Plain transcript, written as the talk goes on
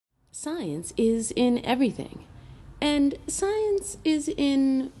Science is in everything, and science is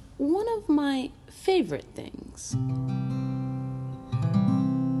in one of my favorite things.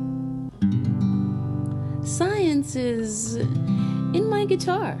 Science is in my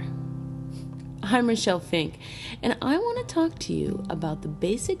guitar. I'm Rochelle Fink, and I want to talk to you about the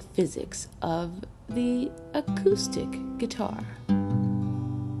basic physics of the acoustic guitar.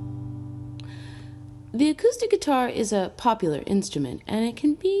 The acoustic guitar is a popular instrument, and it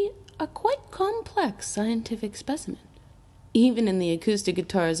can be a quite complex scientific specimen. Even in the acoustic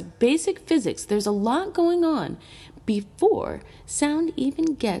guitar's basic physics, there's a lot going on before sound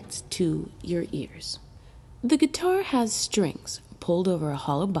even gets to your ears. The guitar has strings pulled over a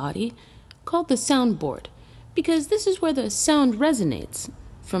hollow body called the soundboard, because this is where the sound resonates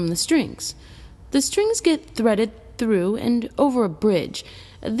from the strings. The strings get threaded through and over a bridge.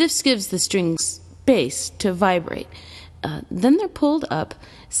 This gives the strings space to vibrate. Then they're pulled up,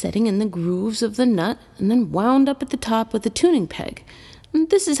 setting in the grooves of the nut, and then wound up at the top with a tuning peg. And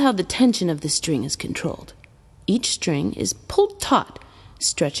this is how the tension of the string is controlled. Each string is pulled taut,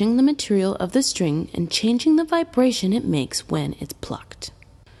 stretching the material of the string and changing the vibration it makes when it's plucked.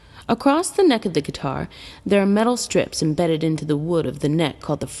 Across the neck of the guitar, there are metal strips embedded into the wood of the neck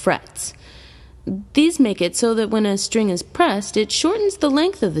called the frets. These make it so that when a string is pressed, it shortens the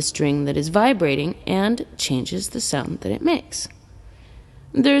length of the string that is vibrating and changes the sound that it makes.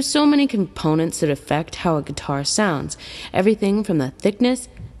 There are so many components that affect how a guitar sounds. Everything from the thickness,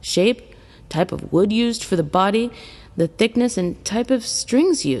 shape, type of wood used for the body, the thickness and type of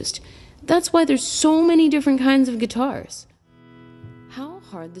strings used. That's why there's so many different kinds of guitars. How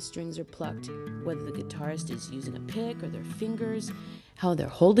hard the strings are plucked, whether the guitarist is using a pick or their fingers, how they're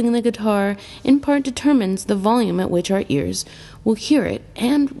holding the guitar, in part determines the volume at which our ears will hear it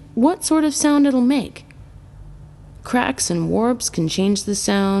and what sort of sound it'll make. Cracks and warps can change the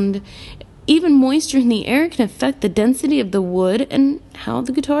sound. Even moisture in the air can affect the density of the wood and how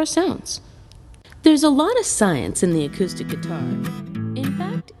the guitar sounds. There's a lot of science in the acoustic guitar. In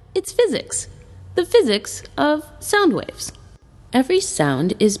fact, it's physics. The physics of sound waves. Every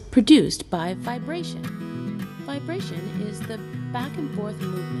sound is produced by vibration. Vibration is the back and forth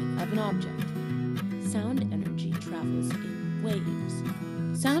movement of an object. Sound energy travels in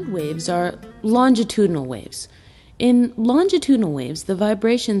waves. Sound waves are longitudinal waves. In longitudinal waves, the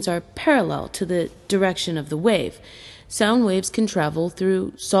vibrations are parallel to the direction of the wave. Sound waves can travel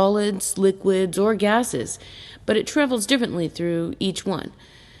through solids, liquids, or gases, but it travels differently through each one.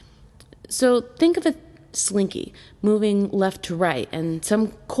 So think of a slinky moving left to right and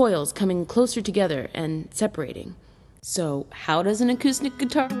some coils coming closer together and separating. So how does an acoustic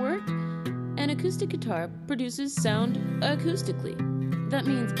guitar work? An acoustic guitar produces sound acoustically. That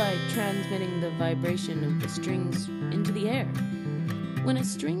means by transmitting the vibration of the strings into the air. When a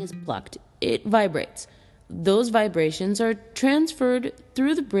string is plucked, it vibrates. Those vibrations are transferred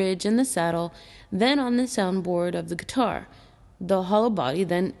through the bridge and the saddle, then on the soundboard of the guitar. The hollow body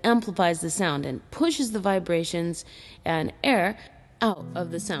then amplifies the sound and pushes the vibrations and air out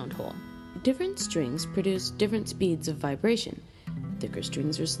of the sound hole. Different strings produce different speeds of vibration. Thicker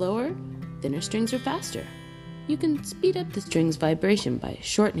strings are slower, thinner strings are faster. You can speed up the string's vibration by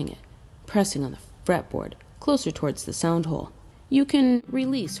shortening it, pressing on the fretboard closer towards the sound hole. You can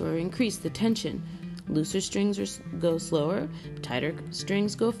release or increase the tension. Looser strings go slower, tighter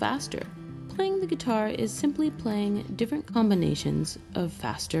strings go faster. Playing the guitar is simply playing different combinations of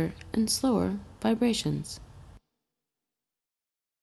faster and slower vibrations.